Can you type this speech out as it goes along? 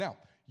Now,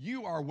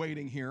 you are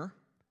waiting here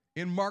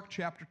in Mark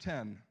chapter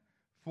 10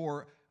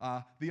 for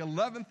the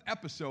 11th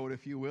episode,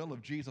 if you will,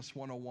 of Jesus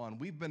 101.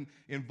 We've been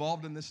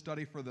involved in this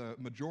study for the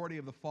majority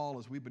of the fall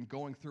as we've been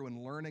going through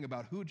and learning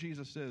about who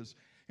Jesus is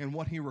and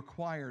what he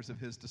requires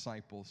of his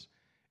disciples.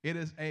 It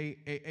is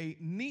a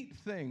neat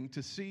thing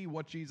to see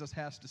what Jesus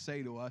has to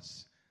say to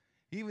us,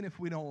 even if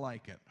we don't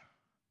like it.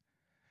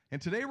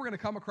 And today we're going to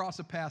come across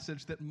a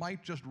passage that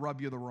might just rub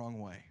you the wrong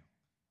way.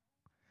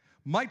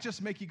 Might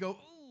just make you go,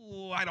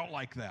 "Ooh, I don't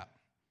like that."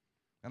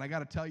 And I got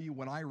to tell you,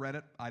 when I read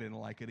it, I didn't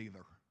like it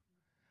either.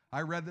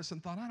 I read this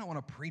and thought, I don't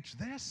want to preach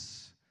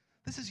this.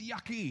 This is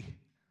yucky.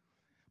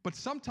 But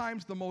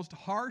sometimes the most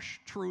harsh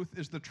truth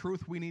is the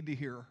truth we need to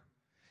hear.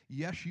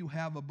 Yes, you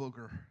have a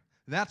booger.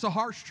 That's a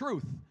harsh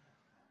truth.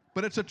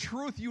 But it's a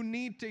truth you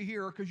need to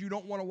hear because you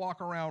don't want to walk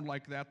around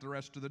like that the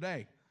rest of the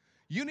day.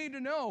 You need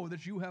to know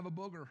that you have a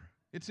booger.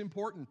 It's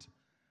important.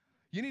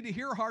 You need to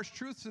hear harsh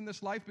truths in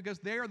this life because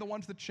they are the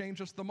ones that change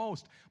us the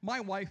most.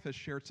 My wife has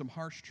shared some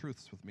harsh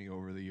truths with me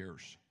over the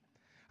years.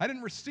 I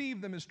didn't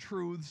receive them as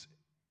truths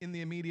in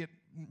the immediate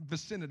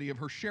vicinity of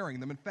her sharing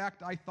them. In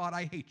fact, I thought,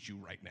 I hate you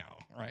right now,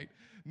 right?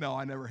 No,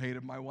 I never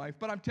hated my wife.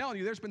 But I'm telling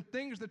you, there's been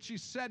things that she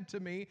said to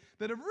me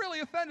that have really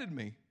offended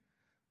me.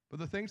 But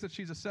the things that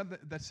she's said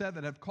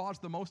that have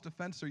caused the most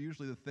offense are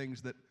usually the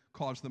things that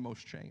cause the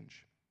most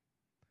change.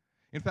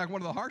 In fact,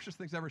 one of the harshest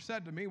things ever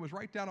said to me was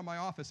right down in my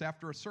office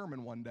after a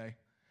sermon one day.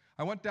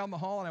 I went down the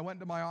hall and I went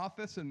into my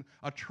office and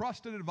a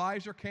trusted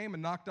advisor came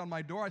and knocked on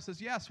my door. I says,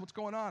 "Yes, what's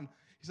going on?"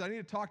 He said, "I need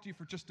to talk to you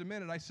for just a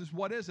minute." I says,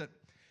 "What is it?"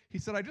 He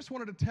said, "I just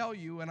wanted to tell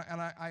you, and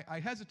I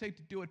hesitate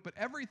to do it, but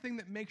everything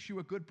that makes you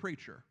a good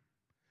preacher,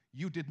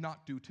 you did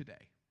not do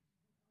today."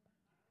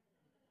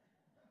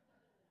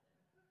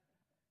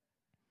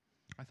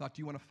 I thought,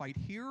 do you want to fight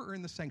here or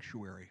in the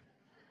sanctuary?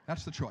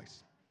 That's the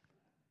choice.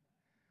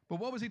 But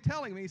what was he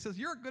telling me? He says,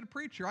 "You're a good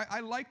preacher. I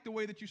like the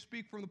way that you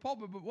speak from the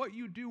pulpit, but what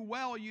you do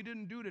well, you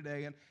didn't do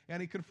today."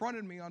 And he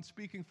confronted me on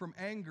speaking from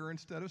anger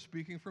instead of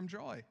speaking from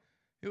joy.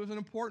 It was an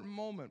important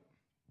moment.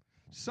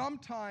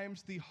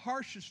 Sometimes the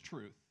harshest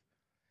truth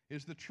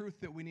is the truth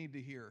that we need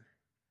to hear.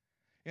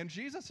 And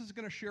Jesus is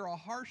going to share a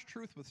harsh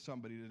truth with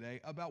somebody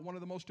today about one of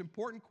the most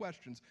important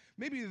questions,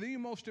 maybe the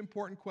most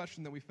important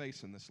question that we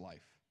face in this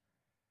life.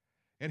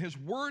 And his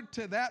word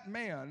to that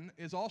man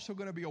is also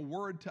going to be a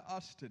word to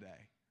us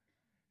today.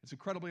 It's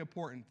incredibly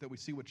important that we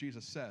see what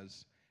Jesus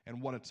says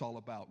and what it's all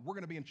about. We're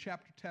going to be in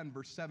chapter 10,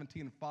 verse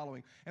 17 and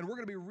following, and we're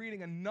going to be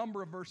reading a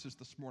number of verses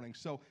this morning.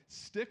 So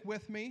stick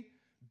with me.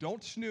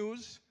 Don't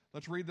snooze.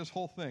 Let's read this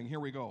whole thing. Here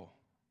we go.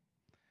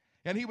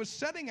 "And he was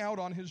setting out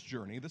on his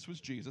journey." This was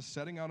Jesus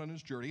setting out on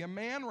his journey. "A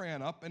man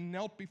ran up and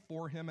knelt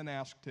before him and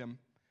asked him,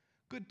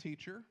 'Good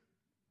teacher,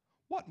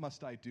 what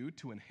must I do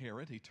to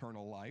inherit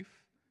eternal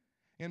life?'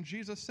 And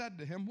Jesus said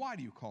to him, 'Why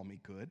do you call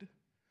me good?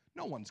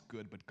 No one's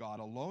good but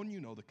God alone.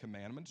 You know the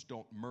commandments.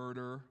 Don't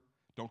murder,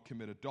 don't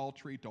commit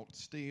adultery, don't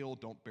steal,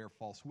 don't bear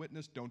false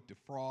witness, don't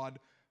defraud,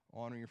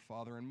 honor your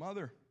father and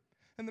mother.'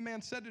 And the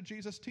man said to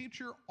Jesus,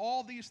 'Teacher,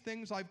 all these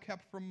things I've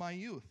kept from my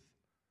youth.'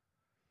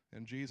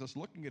 And Jesus,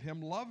 looking at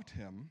him, loved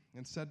him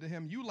and said to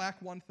him, 'You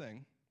lack one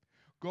thing.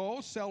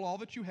 Go, sell all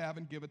that you have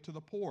and give it to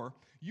the poor.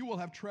 You will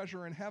have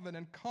treasure in heaven,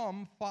 and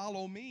come,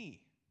 follow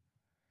me.'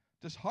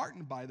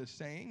 Disheartened by this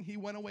saying, he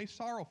went away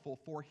sorrowful,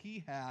 for he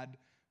had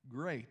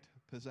great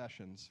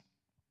possessions.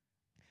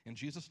 And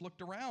Jesus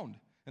looked around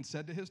and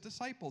said to his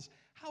disciples,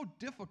 'How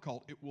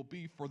difficult it will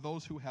be for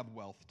those who have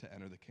wealth to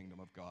enter the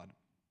kingdom of God.'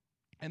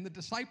 And the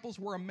disciples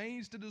were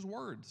amazed at his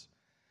words.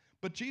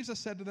 But Jesus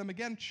said to them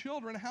again,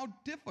 'Children, how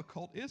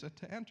difficult is it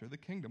to enter the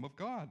kingdom of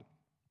God?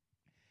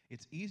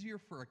 It's easier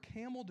for a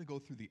camel to go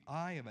through the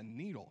eye of a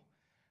needle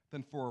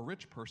than for a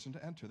rich person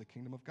to enter the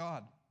kingdom of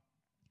God.'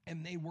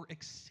 And they were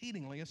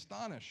exceedingly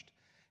astonished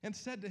and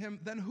said to him,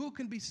 'Then who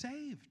can be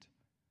saved?'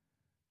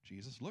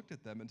 Jesus looked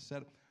at them and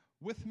said,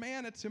 'With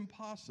man it's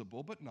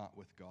impossible, but not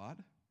with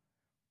God.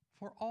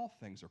 For all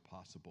things are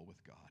possible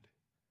with God.'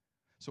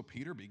 So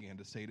Peter began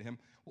to say to him,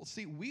 'Well,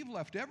 see, we've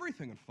left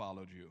everything and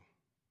followed you.'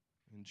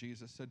 And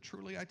Jesus said,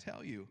 'Truly I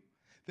tell you,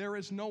 there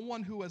is no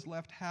one who has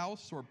left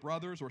house or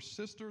brothers or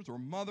sisters or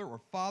mother or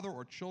father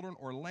or children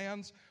or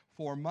lands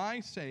for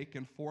my sake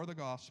and for the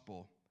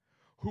gospel,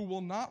 who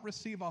will not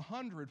receive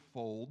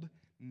 100-fold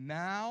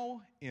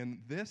now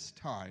in this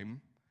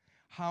time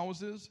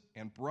houses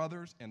and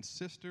brothers and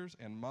sisters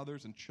and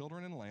mothers and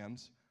children and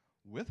lands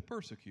with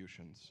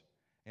persecutions,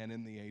 and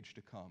in the age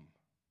to come,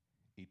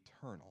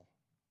 eternal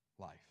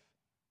life.'"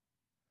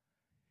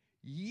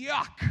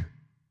 Yuck!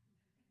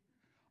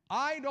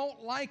 I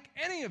don't like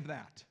any of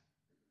that.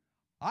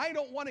 I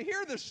don't want to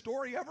hear this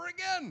story ever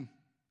again.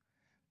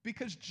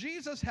 Because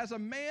Jesus has a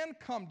man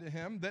come to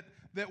him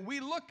that we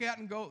look at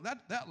and go,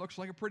 that looks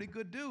like a pretty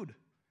good dude.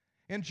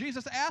 And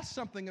Jesus asks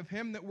something of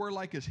him that we're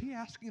like, is he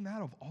asking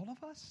that of all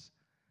of us?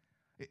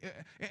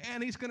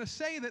 And he's going to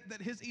say that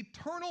his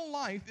eternal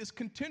life is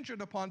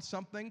contingent upon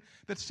something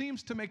that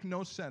seems to make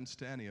no sense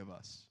to any of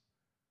us.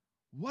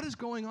 What is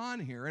going on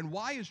here? And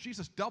why is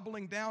Jesus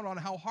doubling down on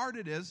how hard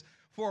it is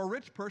for a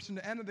rich person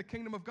to enter the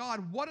kingdom of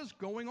God. What is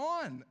going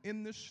on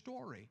in this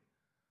story?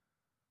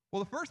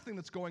 Well, the first thing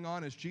that's going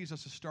on is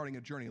Jesus is starting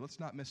a journey. Let's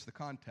not miss the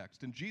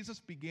context. And Jesus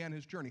began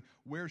his journey.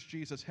 Where's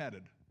Jesus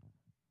headed?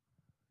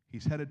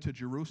 He's headed to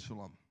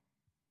Jerusalem,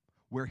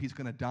 where he's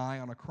going to die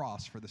on a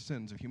cross for the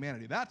sins of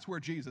humanity. That's where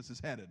Jesus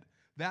is headed.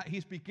 That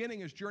he's beginning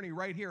his journey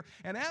right here.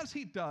 And as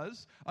he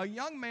does, a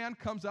young man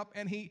comes up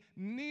and he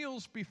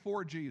kneels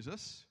before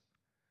Jesus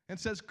and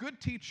says,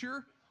 "Good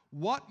teacher,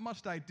 what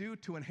must I do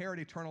to inherit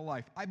eternal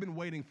life?" I've been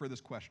waiting for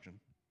this question.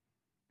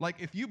 Like,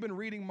 if you've been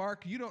reading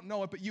Mark, you don't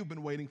know it, but you've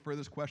been waiting for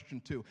this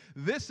question too.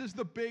 This is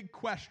the big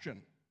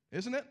question,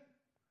 isn't it?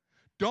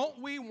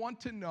 Don't we want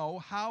to know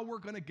how we're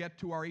going to get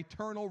to our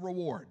eternal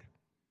reward?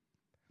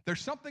 There's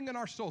something in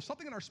our soul,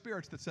 something in our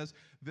spirits that says,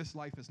 this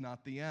life is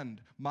not the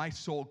end. My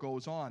soul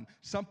goes on.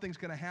 Something's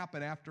going to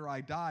happen after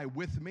I die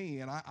with me,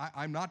 and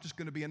I'm not just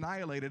going to be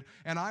annihilated,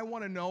 and I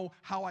want to know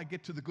how I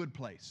get to the good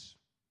place.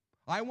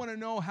 I want to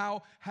know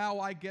how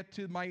I get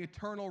to my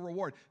eternal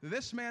reward.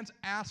 This man's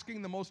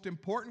asking the most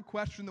important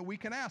question that we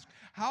can ask.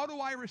 How do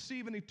I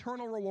receive an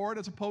eternal reward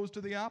as opposed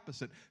to the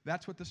opposite?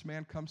 That's what this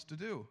man comes to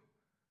do.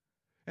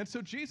 And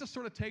so Jesus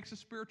sort of takes a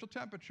spiritual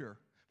temperature.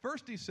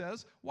 First he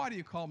says, "Why do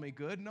you call me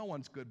good? No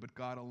one's good but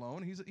God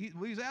alone."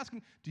 He's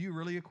asking, do you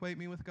really equate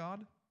me with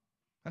God?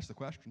 That's the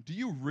question. Do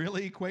you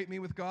really equate me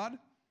with God?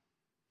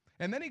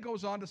 And then he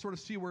goes on to sort of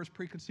see where his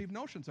preconceived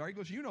notions are. He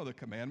goes, "You know the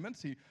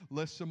commandments." He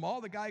lists them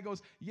all. The guy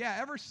goes, "Yeah,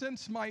 ever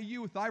since my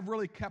youth, I've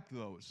really kept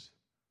those.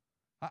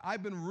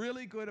 I've been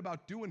really good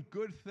about doing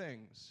good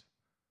things."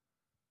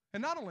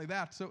 And not only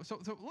that, so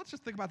let's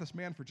just think about this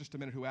man for just a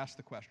minute who asked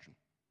the question.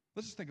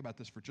 Let's just think about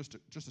this for just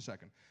a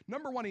second.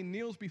 Number one, he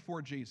kneels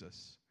before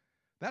Jesus.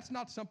 That's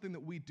not something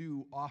that we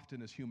do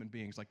often as human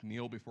beings, like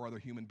kneel before other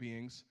human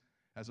beings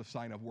as a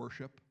sign of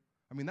worship.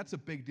 I mean, that's a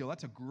big deal.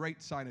 That's a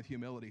great sign of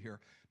humility here.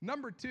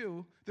 Number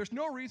two, there's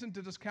no reason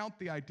to discount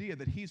the idea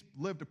that he's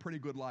lived a pretty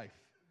good life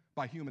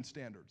by human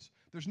standards.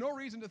 There's no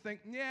reason to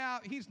think, yeah,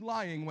 he's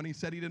lying when he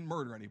said he didn't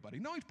murder anybody.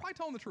 No, he's probably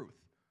telling the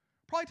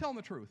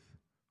truth.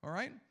 All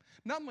right?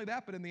 Not only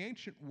that, but in the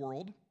ancient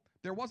world,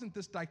 there wasn't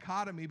this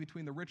dichotomy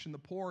between the rich and the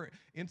poor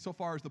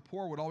insofar as the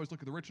poor would always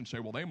look at the rich and say,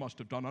 well, they must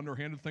have done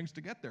underhanded things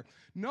to get there.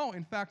 No,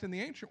 in fact, in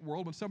the ancient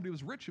world, when somebody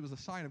was rich, it was a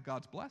sign of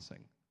God's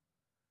blessing.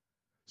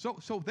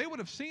 So they would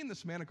have seen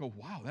this man and go,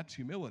 wow, that's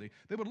humility.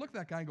 They would look at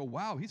that guy and go,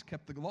 wow, he's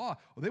kept the law.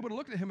 Or they would have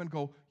looked at him and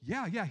go,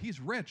 yeah,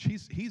 he's rich.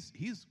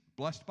 He's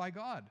blessed by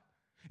God.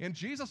 And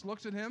Jesus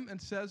looks at him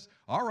and says,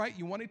 all right,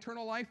 you want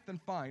eternal life? Then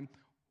fine.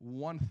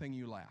 One thing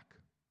you lack.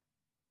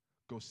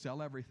 Go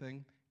sell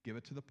everything, give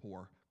it to the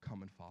poor,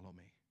 come and follow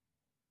me.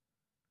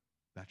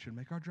 That should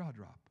make our jaw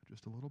drop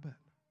just a little bit,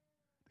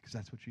 because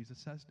that's what Jesus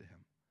says to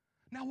him.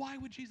 Now, why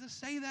would Jesus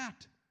say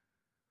that?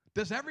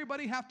 Does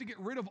everybody have to get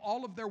rid of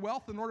all of their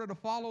wealth in order to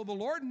follow the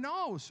Lord?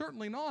 No,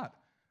 certainly not.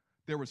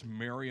 There was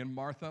Mary and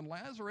Martha and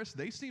Lazarus.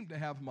 They seemed to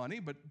have money,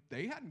 but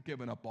they hadn't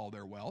given up all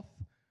their wealth.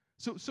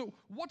 So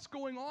what's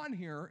going on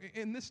here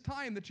in this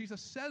time that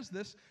Jesus says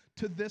this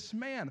to this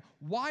man?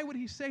 Why would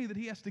he say that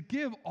he has to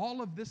give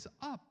all of this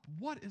up?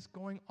 What is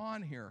going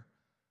on here?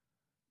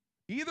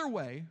 Either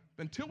way,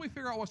 until we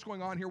figure out what's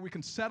going on here, we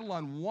can settle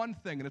on one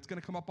thing, and it's going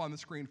to come up on the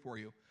screen for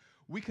you.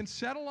 We can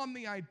settle on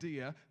the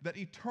idea that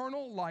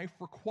eternal life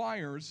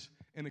requires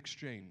an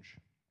exchange.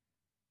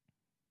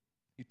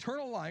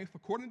 Eternal life,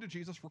 according to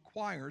Jesus,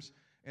 requires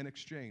an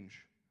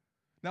exchange.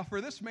 Now,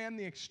 for this man,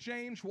 the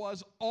exchange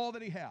was all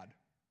that he had.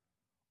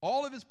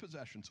 All of his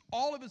possessions,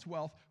 all of his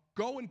wealth,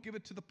 go and give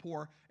it to the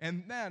poor,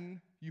 and then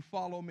you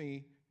follow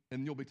me,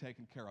 and you'll be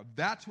taken care of.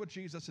 That's what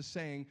Jesus is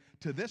saying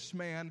to this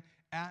man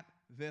at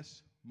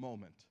this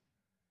moment.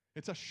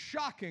 It's a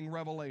shocking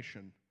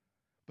revelation,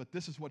 but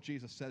this is what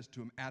Jesus says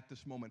to him at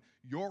this moment.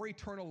 Your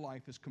eternal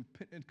life is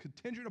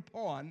contingent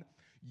upon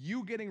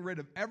you getting rid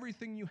of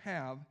everything you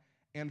have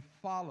and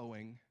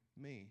following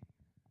me.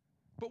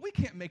 But we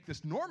can't make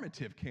this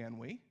normative, can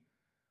we?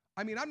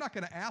 I mean, I'm not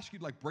going to ask you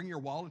to bring your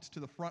wallets to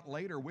the front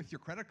later with your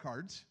credit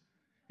cards.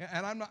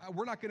 And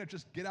we're not going to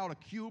just get out a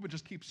cube and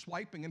just keep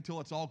swiping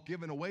until it's all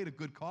given away to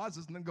good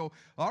causes and then go,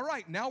 all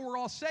right, now we're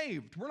all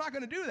saved. We're not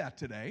going to do that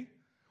today.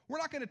 We're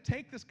not going to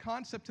take this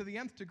concept to the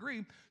nth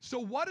degree. So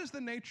what is the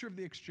nature of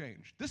the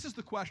exchange? This is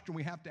the question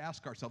we have to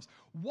ask ourselves.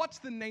 What's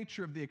the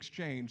nature of the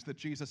exchange that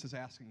Jesus is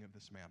asking of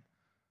this man?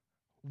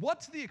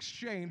 What's the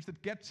exchange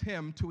that gets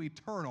him to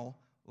eternal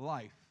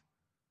life?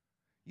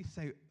 You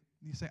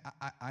say,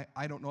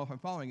 I don't know if I'm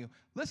following you.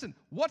 Listen,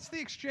 what's the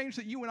exchange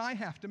that you and I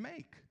have to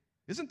make?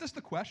 Isn't this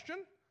the question?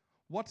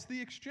 What's the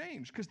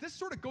exchange? Because this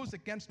sort of goes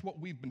against what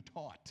we've been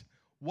taught,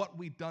 what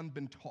we've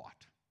been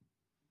taught.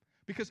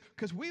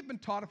 Because we've been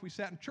taught, if we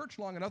sat in church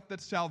long enough,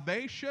 that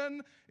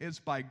salvation is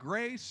by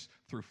grace,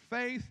 through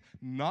faith,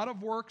 not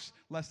of works,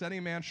 lest any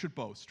man should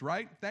boast,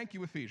 right? Thank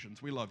you,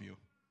 Ephesians. We love you.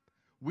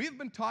 We've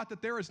been taught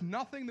that there is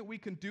nothing that we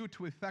can do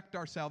to effect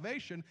our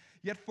salvation,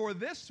 yet for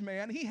this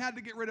man, he had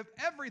to get rid of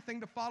everything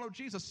to follow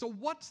Jesus. So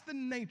what's the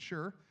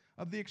nature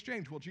of the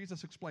exchange? Well,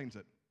 Jesus explains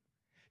it.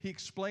 He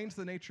explains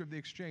the nature of the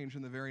exchange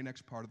in the very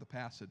next part of the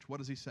passage. What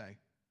does he say?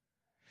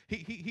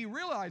 He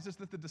realizes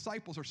that the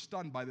disciples are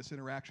stunned by this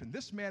interaction.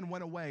 This man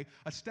went away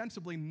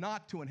ostensibly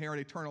not to inherit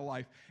eternal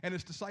life, and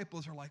his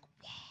disciples are like,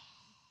 wow.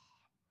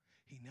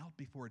 He knelt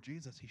before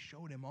Jesus. He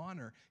showed him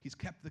honor. He's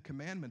kept the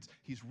commandments.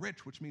 He's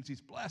rich, which means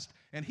he's blessed,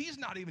 and he's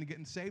not even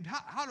getting saved.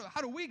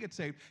 How do we get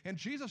saved? And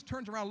Jesus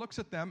turns around, looks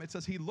at them. It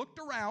says he looked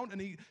around,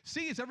 and he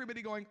sees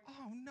everybody going,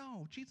 oh,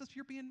 no, Jesus,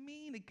 you're being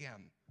mean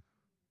again.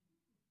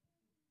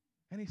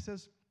 And he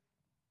says,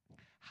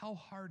 how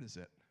hard is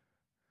it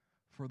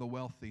for the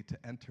wealthy to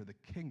enter the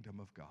kingdom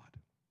of God?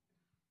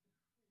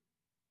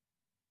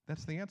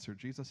 That's the answer.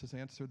 Jesus has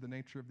answered the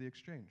nature of the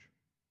exchange.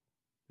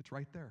 It's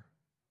right there.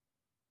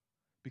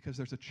 Because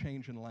there's a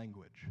change in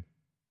language.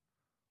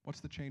 What's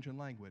the change in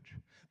language?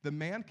 The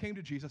man came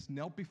to Jesus,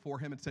 knelt before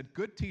him, and said,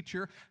 good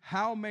teacher,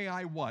 how may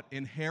I what?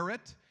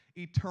 Inherit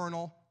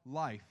eternal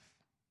life.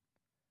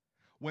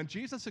 When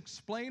Jesus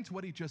explains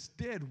what he just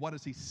did, what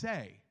does he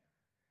say?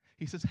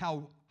 He says,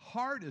 how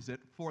hard is it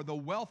for the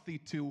wealthy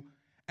to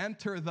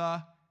enter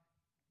the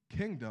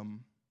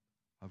kingdom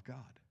of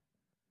God?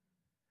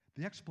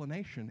 The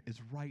explanation is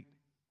right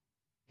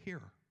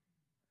here.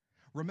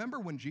 Remember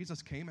when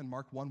Jesus came in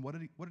Mark 1, what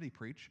did he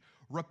preach?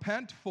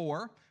 Repent,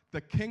 for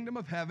the kingdom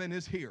of heaven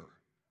is here.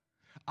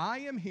 I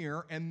am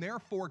here, and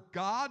therefore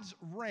God's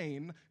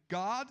reign,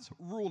 God's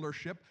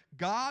rulership,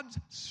 God's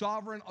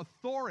sovereign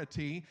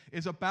authority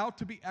is about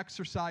to be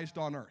exercised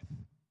on earth.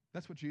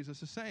 That's what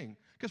Jesus is saying.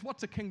 Because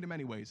what's a kingdom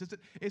anyways?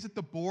 Is it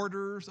the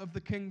borders of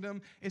the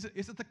kingdom? Is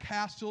it the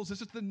castles?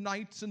 Is it the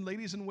knights and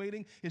ladies in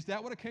waiting? Is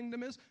that what a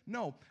kingdom is?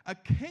 No. A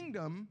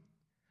kingdom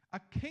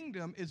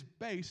is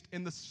based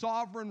in the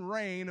sovereign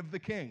reign of the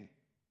king.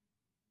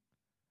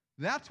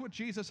 That's what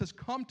Jesus has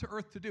come to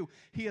earth to do.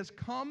 He has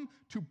come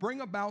to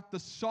bring about the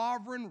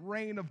sovereign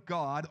reign of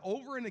God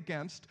over and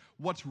against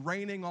what's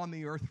reigning on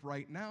the earth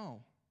right now.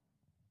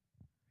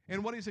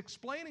 And what he's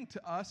explaining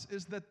to us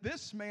is that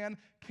this man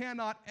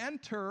cannot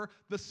enter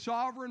the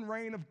sovereign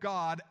reign of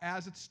God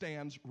as it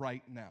stands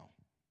right now.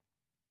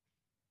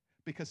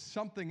 Because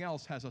something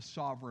else has a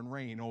sovereign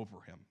reign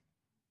over him.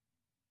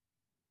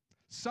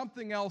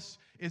 Something else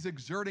is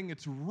exerting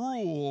its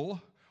rule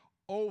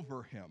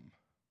over him.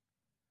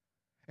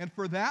 And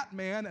for that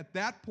man, at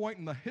that point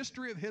in the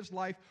history of his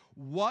life,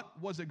 what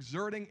was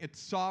exerting its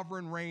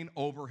sovereign reign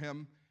over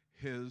him?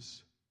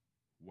 His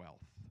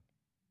wealth.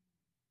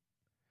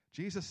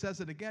 Jesus says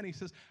it again. He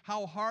says,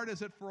 how hard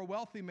is it for a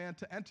wealthy man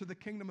to enter the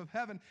kingdom of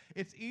heaven?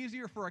 It's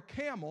easier for a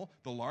camel,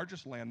 the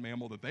largest land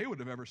mammal that they would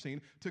have ever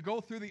seen, to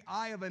go through the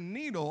eye of a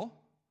needle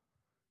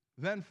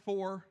than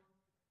for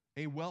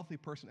a wealthy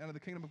person enter the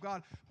kingdom of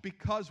God.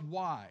 Because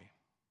why?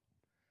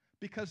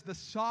 Because the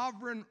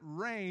sovereign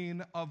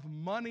reign of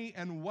money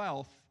and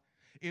wealth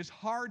is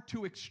hard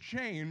to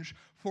exchange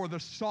for the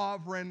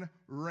sovereign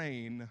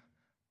reign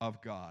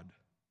of God.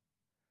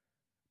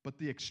 But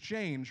the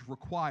exchange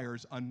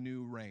requires a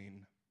new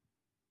reign.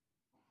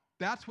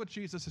 That's what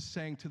Jesus is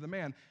saying to the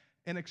man.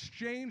 An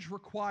exchange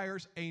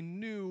requires a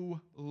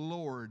new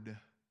Lord.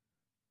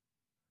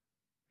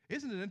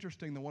 Isn't it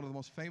interesting that one of the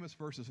most famous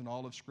verses in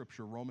all of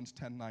Scripture, Romans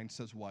 10:9,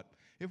 says what?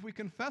 If we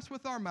confess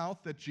with our mouth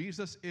that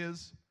Jesus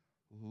is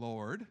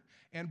Lord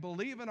and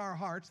believe in our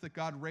hearts that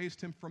God raised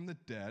him from the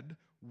dead,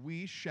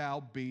 we shall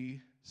be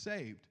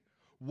saved.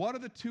 What are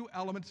the two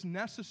elements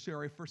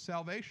necessary for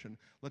salvation?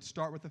 Let's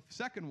start with the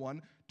second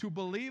one. To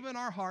believe in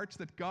our hearts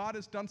that God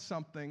has done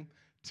something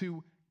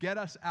to get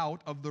us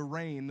out of the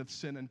reign of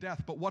sin and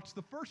death. But what's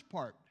the first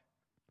part?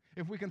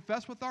 If we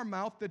confess with our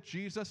mouth that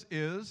Jesus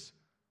is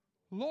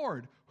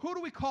Lord. Who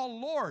do we call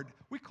Lord?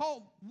 We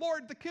call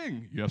Lord the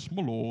King. Yes,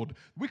 my Lord.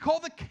 We call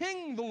the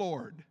King the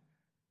Lord.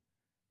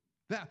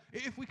 That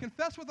if we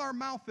confess with our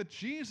mouth that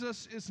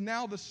Jesus is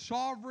now the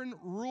sovereign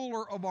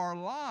ruler of our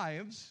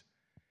lives,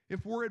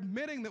 if we're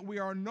admitting that we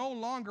are no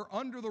longer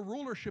under the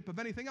rulership of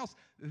anything else,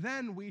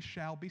 then we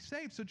shall be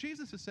saved. So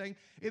Jesus is saying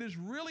it is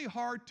really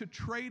hard to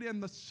trade in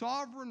the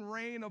sovereign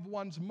reign of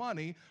one's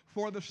money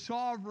for the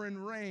sovereign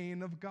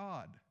reign of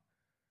God.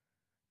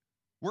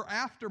 We're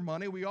after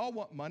money. We all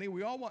want money.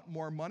 We all want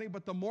more money.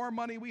 But the more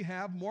money we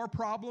have, more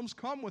problems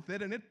come with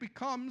it, and it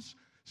becomes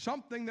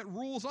something that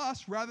rules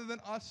us rather than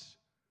us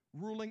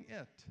ruling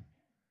it.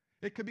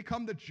 It could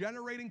become the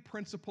generating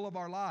principle of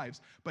our lives.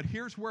 But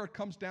here's where it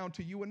comes down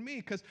to you and me,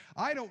 because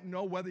I don't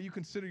know whether you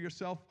consider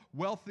yourself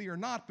wealthy or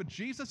not, but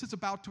Jesus is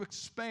about to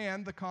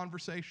expand the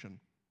conversation.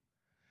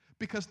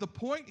 Because the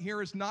point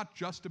here is not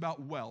just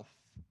about wealth.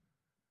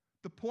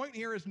 The point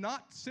here is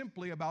not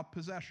simply about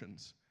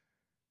possessions.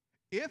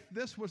 If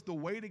this was the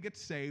way to get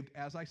saved,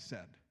 as I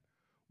said,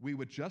 we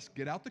would just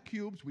get out the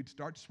cubes, we'd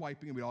start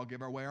swiping, and we'd all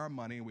give away our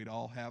money, and we'd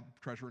all have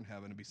treasure in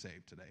heaven and be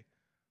saved today.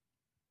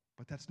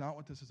 But that's not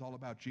what this is all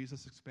about.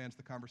 Jesus expands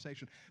the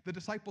conversation. The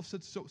disciples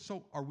said,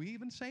 so are we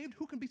even saved?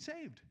 Who can be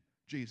saved?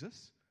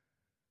 Jesus.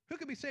 Who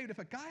can be saved? If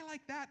a guy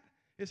like that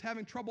is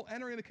having trouble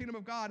entering the kingdom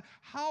of God,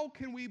 how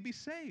can we be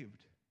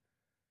saved?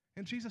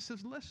 And Jesus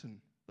says, listen,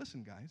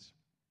 guys.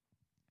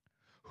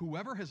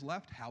 Whoever has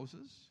left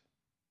houses,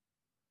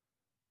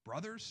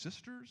 brothers,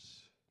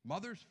 sisters,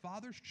 mothers,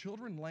 fathers,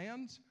 children,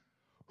 lands,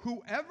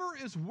 whoever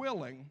is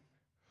willing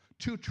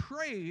to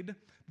trade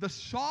the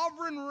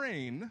sovereign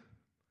reign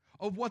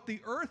of what the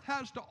earth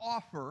has to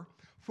offer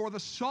for the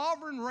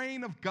sovereign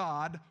reign of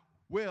God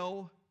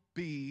will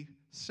be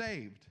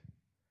saved.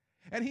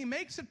 And he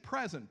makes it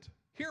present.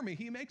 Hear me,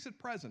 he makes it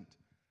present.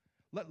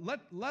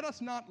 Let us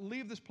not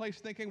leave this place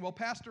thinking, well,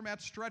 Pastor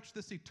Matt stretched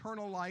this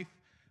eternal life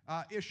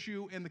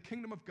issue and the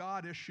kingdom of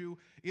God issue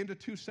into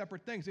two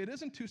separate things. It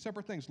isn't two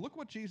separate things. Look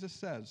what Jesus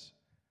says.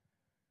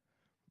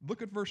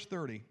 Look at verse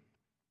 30.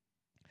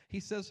 He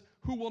says,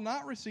 who will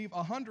not receive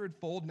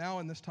 100-fold now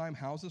in this time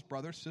houses,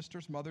 brothers,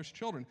 sisters, mothers,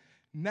 children.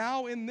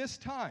 Now in this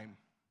time.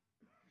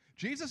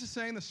 Jesus is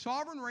saying the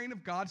sovereign reign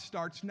of God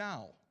starts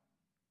now.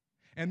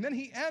 And then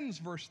he ends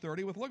verse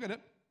 30 with, look at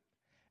it,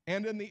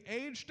 and in the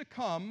age to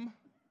come,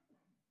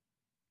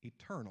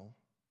 eternal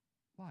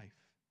life.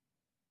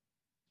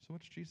 So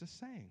what's Jesus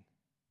saying?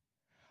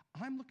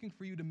 I'm looking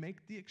for you to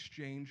make the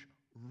exchange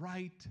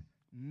right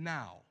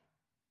now.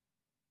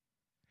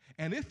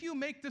 And if you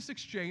make this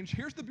exchange,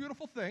 here's the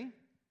beautiful thing.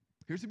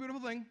 Here's the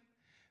beautiful thing.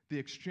 The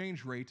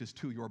exchange rate is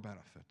to your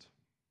benefit.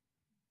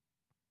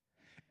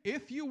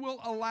 If you will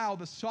allow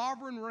the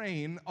sovereign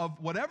reign of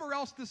whatever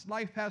else this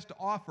life has to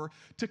offer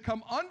to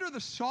come under the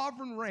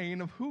sovereign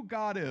reign of who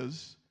God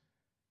is,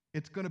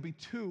 it's going to be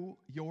to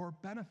your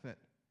benefit.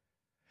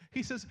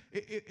 He says,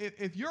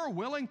 if you're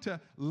willing to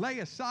lay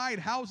aside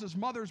houses,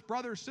 mothers,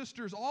 brothers,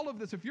 sisters, all of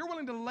this, if you're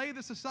willing to lay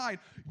this aside,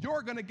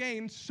 you're going to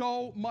gain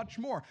so much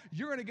more.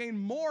 You're going to gain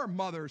more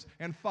mothers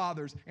and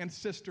fathers and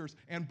sisters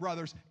and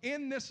brothers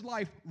in this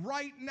life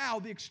right now.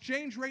 The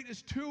exchange rate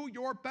is to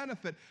your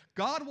benefit.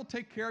 God will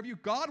take care of you.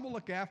 God will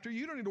look after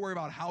you. You don't need to worry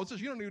about houses.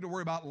 You don't need to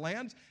worry about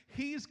lands.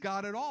 He's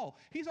got it all.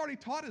 He's already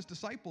taught his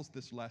disciples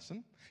this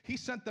lesson. He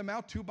sent them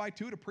out 2 by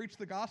 2 to preach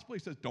the gospel. He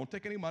says, don't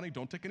take any money,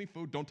 don't take any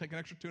food, don't take an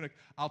extra tunic.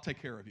 I'll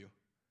take care of you.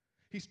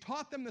 He's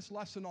taught them this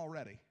lesson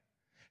already.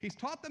 He's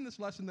taught them this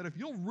lesson that if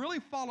you'll really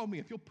follow me,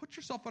 if you'll put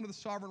yourself under the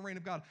sovereign reign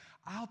of God,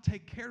 I'll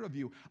take care of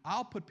you.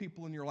 I'll put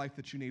people in your life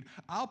that you need.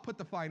 I'll put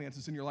the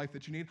finances in your life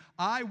that you need.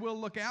 I will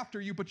look after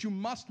you, but you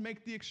must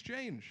make the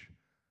exchange.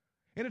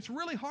 And it's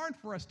really hard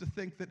for us to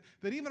think that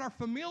even our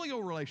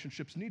familial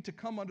relationships need to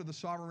come under the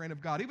sovereign reign of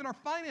God. Even our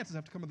finances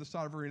have to come under the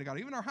sovereign reign of God.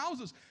 Even our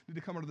houses need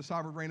to come under the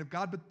sovereign reign of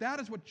God. But that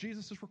is what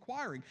Jesus is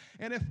requiring.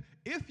 And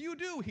if you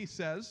do, he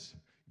says,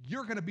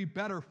 you're going to be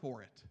better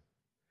for it.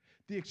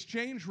 The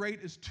exchange rate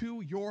is to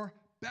your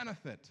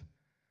benefit.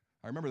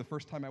 I remember the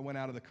first time I went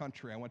out of the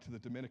country, I went to the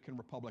Dominican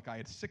Republic. I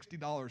had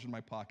 $60 in my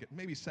pocket,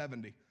 maybe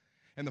 70.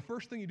 And the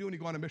first thing you do when you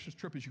go on a missions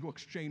trip is you go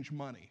exchange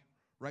money.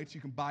 Right, so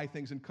you can buy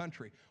things in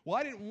country. Well,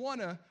 I didn't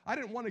want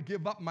to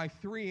give up my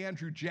 3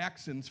 Andrew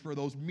Jacksons for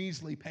those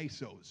measly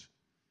pesos.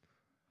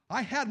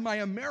 I had my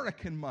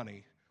American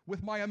money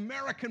with my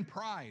American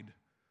pride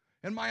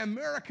and my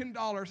American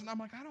dollars, and I'm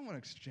like, I don't want to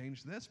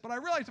exchange this. But I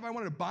realized if I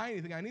wanted to buy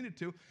anything, I needed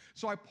to.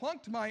 So I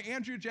plunked my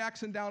Andrew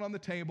Jackson down on the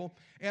table,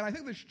 and I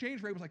think the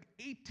exchange rate was like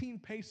 18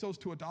 pesos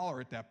to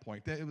 $1 at that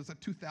point. It was at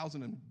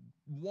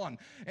 2001,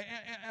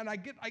 and I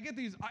get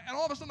these, and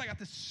all of a sudden I got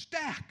this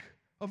stack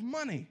of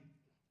money.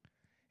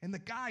 And the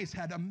guys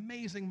had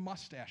amazing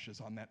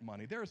mustaches on that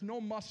money. There is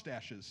no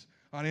mustaches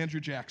on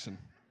Andrew Jackson.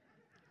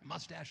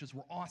 Mustaches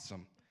were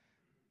awesome.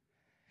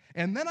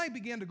 And then I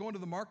began to go into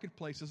the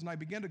marketplaces, and I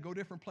began to go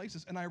different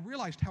places, and I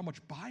realized how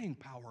much buying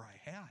power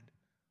I had.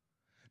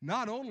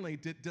 Not only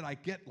did I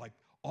get like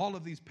all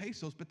of these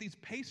pesos, but these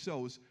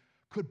pesos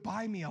could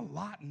buy me a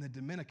lot in the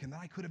Dominican that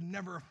I could have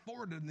never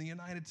afforded in the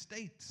United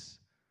States.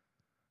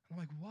 And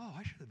I'm like, whoa,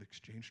 I should have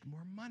exchanged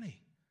more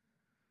money.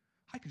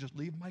 I could just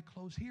leave my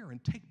clothes here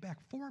and take back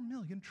 4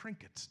 million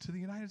trinkets to the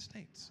United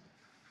States.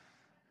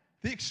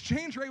 The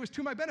exchange rate was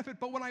to my benefit,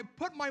 but when I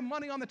put my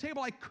money on the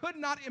table, I could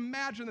not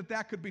imagine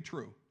that could be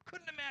true.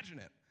 Couldn't imagine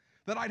it,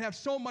 that I'd have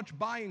so much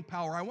buying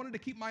power. I wanted to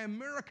keep my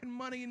American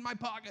money in my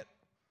pocket.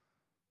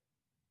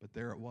 But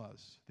there it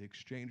was. The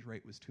exchange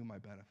rate was to my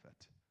benefit.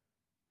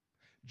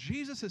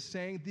 Jesus is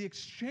saying the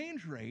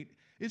exchange rate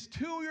is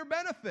to your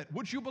benefit.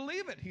 Would you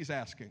believe it? He's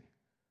asking.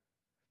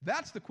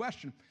 That's the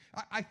question.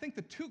 I think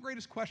the 2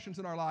 greatest questions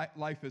in our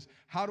life is,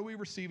 how do we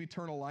receive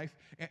eternal life?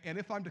 And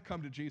if I'm to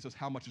come to Jesus,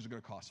 how much is it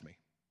going to cost me?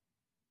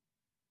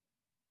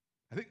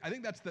 I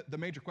think that's the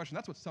major question.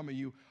 That's what some of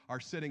you are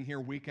sitting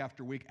here week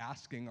after week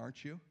asking,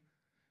 aren't you?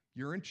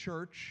 You're in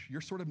church.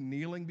 You're sort of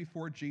kneeling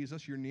before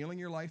Jesus. You're kneeling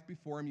your life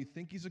before him. You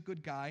think he's a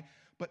good guy.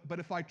 But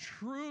if I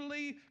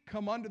truly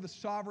come under the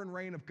sovereign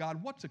reign of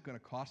God, what's it going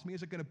to cost me?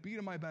 Is it going to be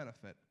to my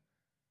benefit?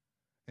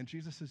 And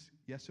Jesus says,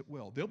 yes, it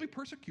will. There'll be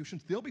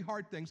persecutions, there'll be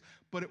hard things,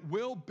 but it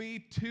will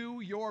be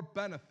to your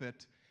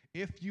benefit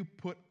if you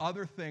put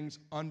other things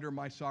under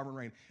my sovereign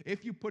reign.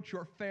 If you put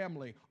your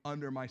family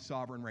under my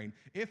sovereign reign.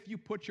 If you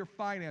put your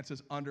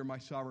finances under my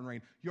sovereign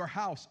reign. Your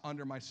house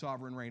under my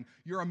sovereign reign.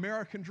 Your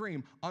American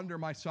dream under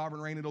my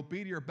sovereign reign. It'll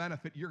be to your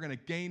benefit. You're going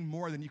to gain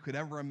more than you could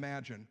ever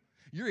imagine.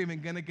 You're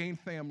even going to gain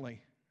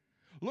family.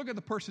 Look at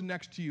the person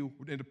next to you,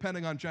 and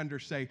depending on gender,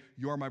 say,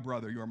 you're my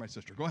brother, you're my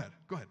sister. Go ahead,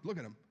 look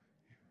at him.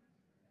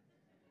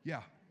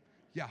 Yeah.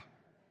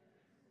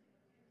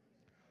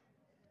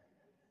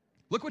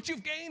 Look what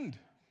you've gained.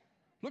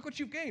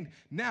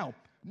 Now,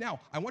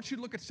 Now, I want you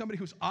to look at somebody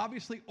who's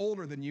obviously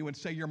older than you and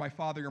say, you're my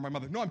father, you're my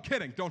mother. No, I'm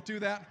kidding. Don't do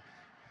that.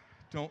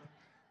 Don't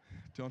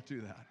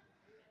do that.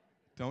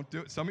 Don't do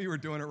it. Some of you are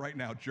doing it right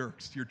now.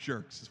 Jerks. You're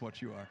jerks is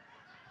what you are.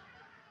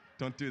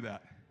 Don't do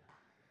that.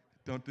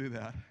 Don't do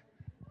that.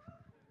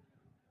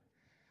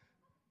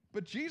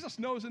 But Jesus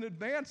knows in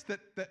advance that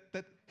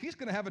he's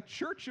going to have a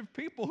church of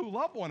people who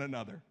love one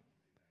another,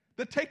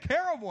 that take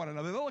care of one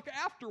another, that look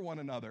after one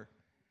another.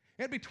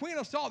 And between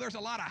us all, there's a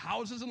lot of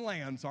houses and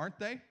lands, aren't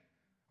they?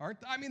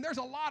 There's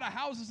a lot of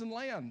houses and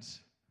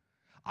lands.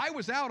 I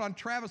was out on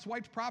Travis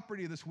White's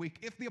property this week.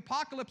 If the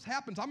apocalypse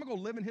happens, I'm going to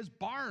go live in his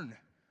barn.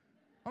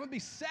 I'm going to be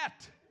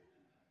set.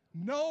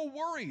 No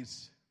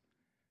worries.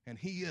 And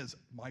he is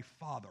my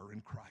father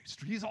in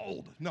Christ. He's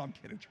old. No, I'm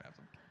kidding, Travis.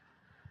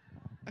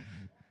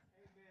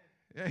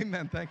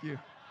 Amen. Thank you.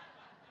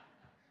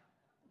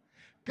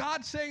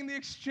 God's saying the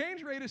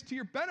exchange rate is to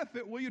your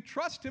benefit. Will you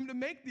trust him to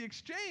make the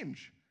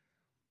exchange?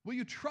 Will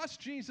you trust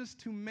Jesus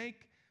to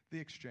make the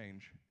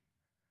exchange?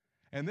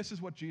 And this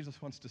is what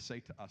Jesus wants to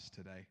say to us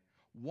today.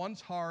 One's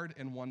hard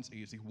and one's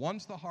easy.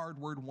 One's the hard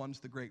word, one's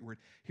the great word.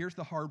 Here's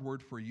the hard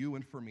word for you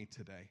and for me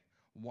today.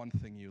 One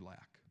thing you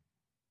lack.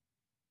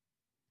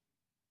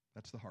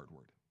 That's the hard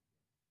word.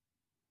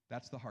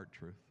 That's the hard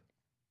truth.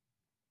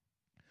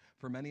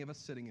 For many of us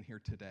sitting in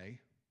here today,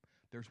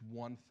 there's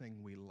one thing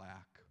we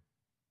lack.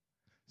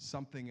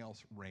 Something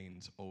else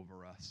reigns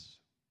over us.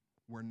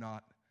 We're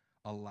not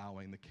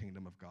allowing the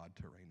kingdom of God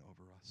to reign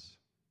over us.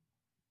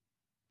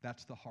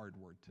 That's the hard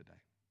word today.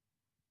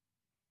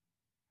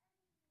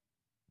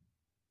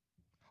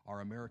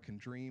 Our American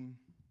dream,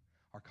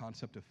 our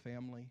concept of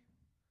family,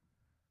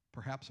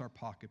 perhaps our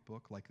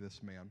pocketbook, like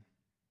this man,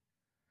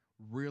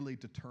 really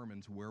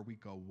determines where we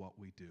go, what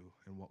we do,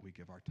 and what we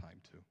give our time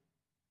to.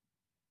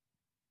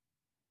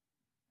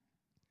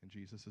 And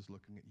Jesus is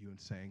looking at you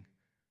and saying,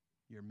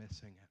 you're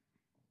missing it.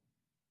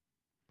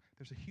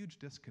 There's a huge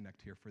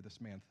disconnect here for this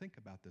man. Think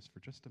about this for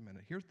just a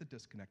minute. Here's the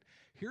disconnect.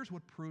 Here's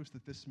what proves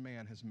that this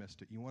man has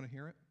missed it. You want to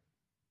hear it?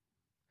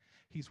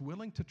 He's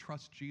willing to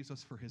trust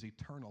Jesus for his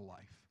eternal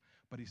life,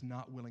 but he's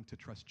not willing to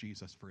trust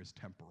Jesus for his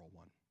temporal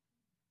one.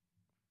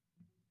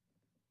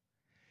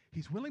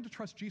 He's willing to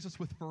trust Jesus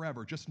with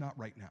forever, just not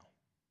right now.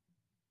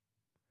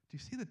 Do you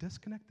see the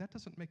disconnect? That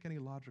doesn't make any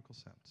logical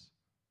sense.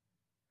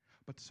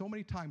 But so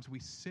many times we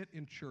sit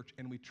in church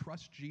and we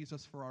trust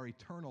Jesus for our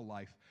eternal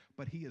life,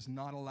 but he is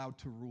not allowed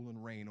to rule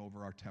and reign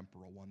over our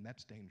temporal one.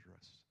 That's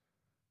dangerous.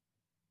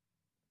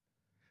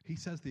 He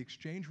says the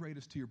exchange rate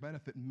is to your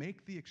benefit.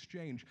 Make the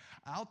exchange.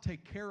 I'll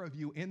take care of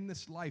you in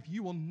this life.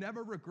 You will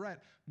never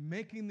regret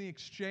making the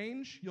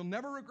exchange. You'll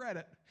never regret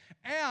it.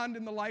 And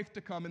in the life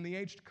to come, in the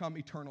age to come,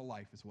 eternal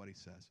life is what he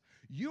says.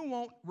 You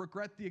won't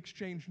regret the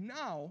exchange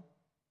now,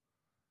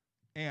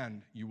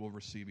 and you will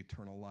receive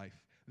eternal life.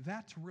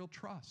 That's real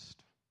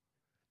trust.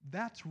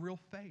 That's real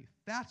faith.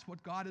 That's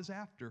what God is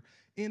after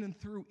in and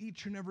through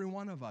each and every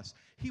one of us.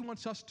 He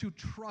wants us to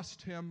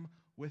trust him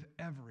with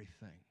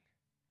everything.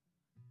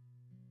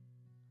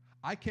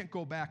 I can't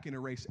go back and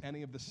erase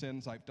any of the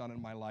sins I've done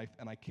in my life,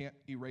 and I can't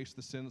erase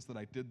the sins that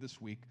I did this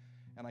week,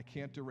 and I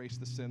can't erase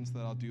the sins that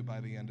I'll do by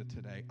the end of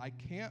today. I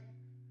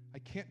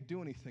can't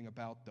do anything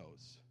about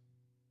those.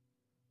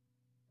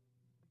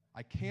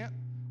 I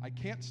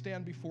can't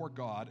stand before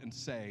God and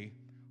say,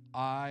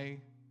 I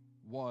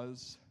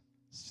was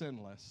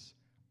sinless.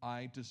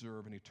 I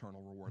deserve an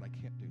eternal reward. I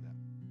can't do that.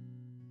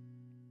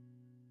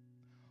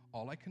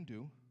 All I can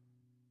do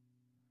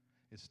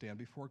is stand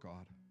before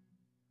God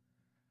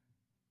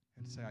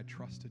and say, I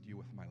trusted you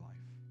with my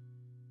life.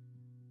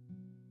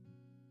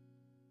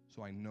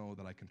 So I know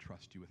that I can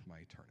trust you with my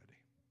eternity.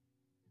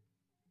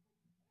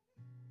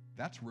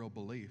 That's real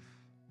belief.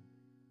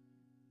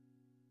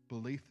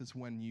 Belief is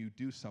when you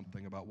do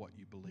something about what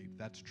you believe.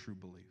 That's true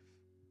belief.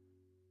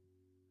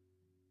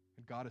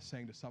 And God is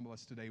saying to some of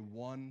us today,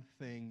 one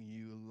thing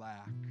you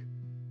lack.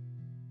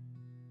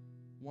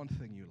 One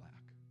thing you lack.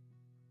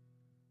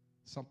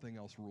 Something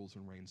else rules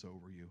and reigns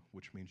over you,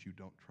 which means you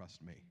don't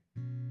trust me.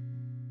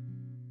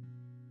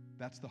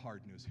 That's the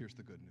hard news. Here's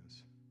the good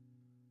news.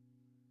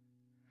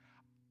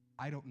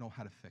 I don't know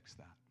how to fix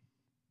that.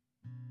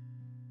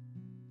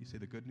 You say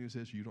the good news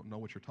is you don't know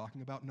what you're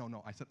talking about?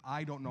 No. I said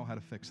I don't know how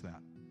to fix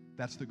that.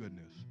 That's the good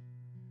news.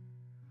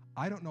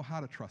 I don't know how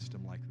to trust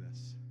him like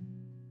this.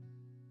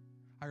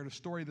 I heard a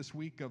story this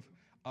week of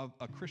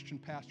a Christian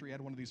pastor. He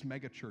had one of these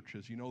mega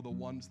churches, you know, the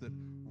ones that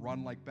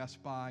run like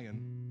Best Buy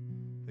and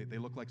they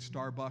look like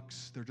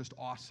Starbucks. They're just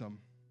awesome.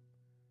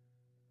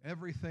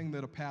 Everything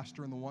that a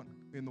pastor in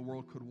the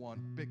world could want.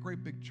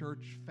 Great big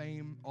church,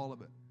 fame, all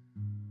of it.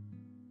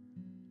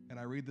 And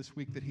I read this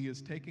week that he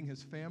is taking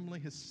his family,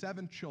 his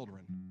 7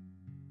 children,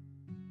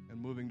 and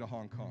moving to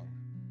Hong Kong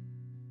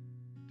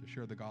to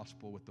share the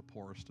gospel with the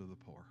poorest of the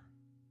poor.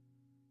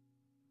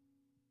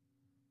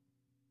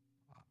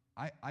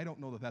 I don't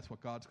know that that's what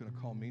God's going to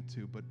call me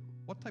to, but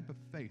what type of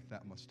faith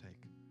that must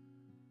take.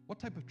 What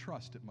type of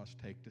trust it must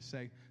take to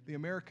say, the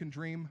American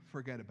dream,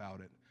 forget about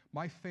it.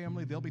 My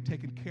family, they'll be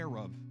taken care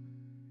of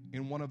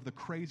in one of the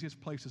craziest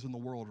places in the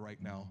world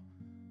right now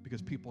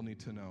because people need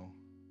to know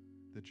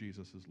that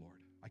Jesus is Lord.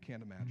 I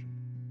can't imagine.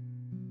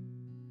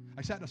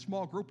 I sat in a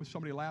small group with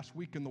somebody last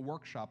week in the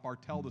workshop, our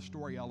tell the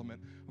story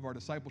element of our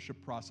discipleship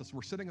process.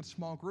 We're sitting in a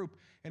small group,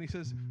 and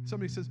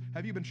somebody says,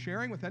 have you been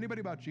sharing with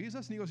anybody about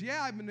Jesus? And he goes,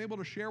 yeah, I've been able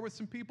to share with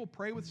some people,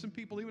 pray with some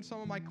people, even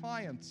some of my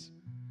clients.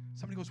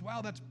 Somebody goes,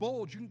 wow, that's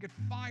bold. You can get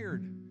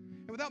fired.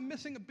 And without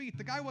missing a beat,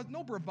 the guy was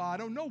no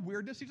bravado, no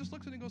weirdness. He just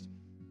looks at it and goes,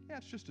 yeah,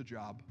 it's just a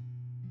job.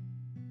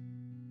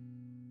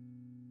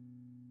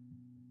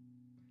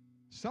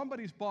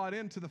 Somebody's bought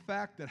into the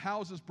fact that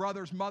houses,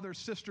 brothers, mothers,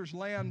 sisters,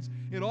 lands,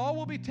 it all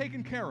will be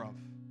taken care of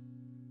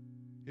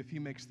if he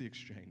makes the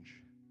exchange.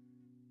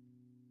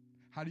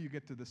 How do you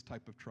get to this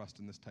type of trust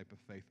and this type of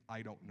faith?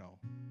 I don't know.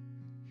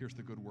 Here's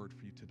the good word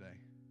for you today.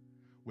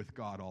 With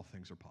God, all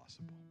things are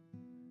possible.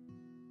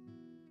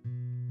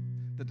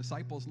 The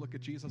disciples look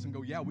at Jesus and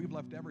go, yeah, we've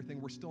left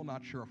everything. We're still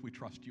not sure if we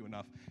trust you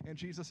enough. And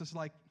Jesus is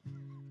like,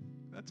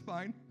 that's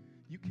fine.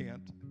 You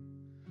can't.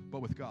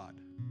 But with God,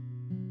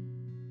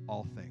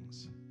 all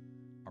things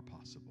are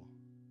possible.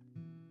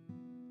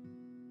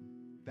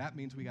 That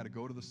means we got to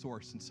go to the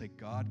source and say,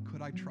 God,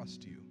 could I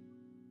trust you?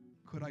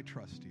 Could I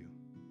trust you?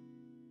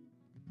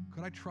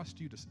 Could I trust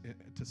you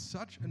to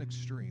such an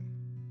extreme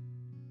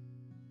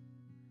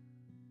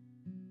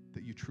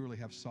that you truly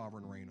have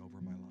sovereign reign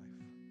over my life?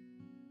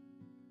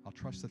 I'll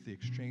trust that the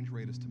exchange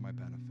rate is to my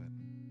benefit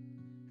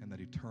and that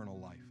eternal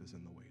life is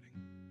in the waiting.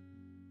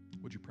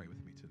 Would you pray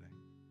with me today?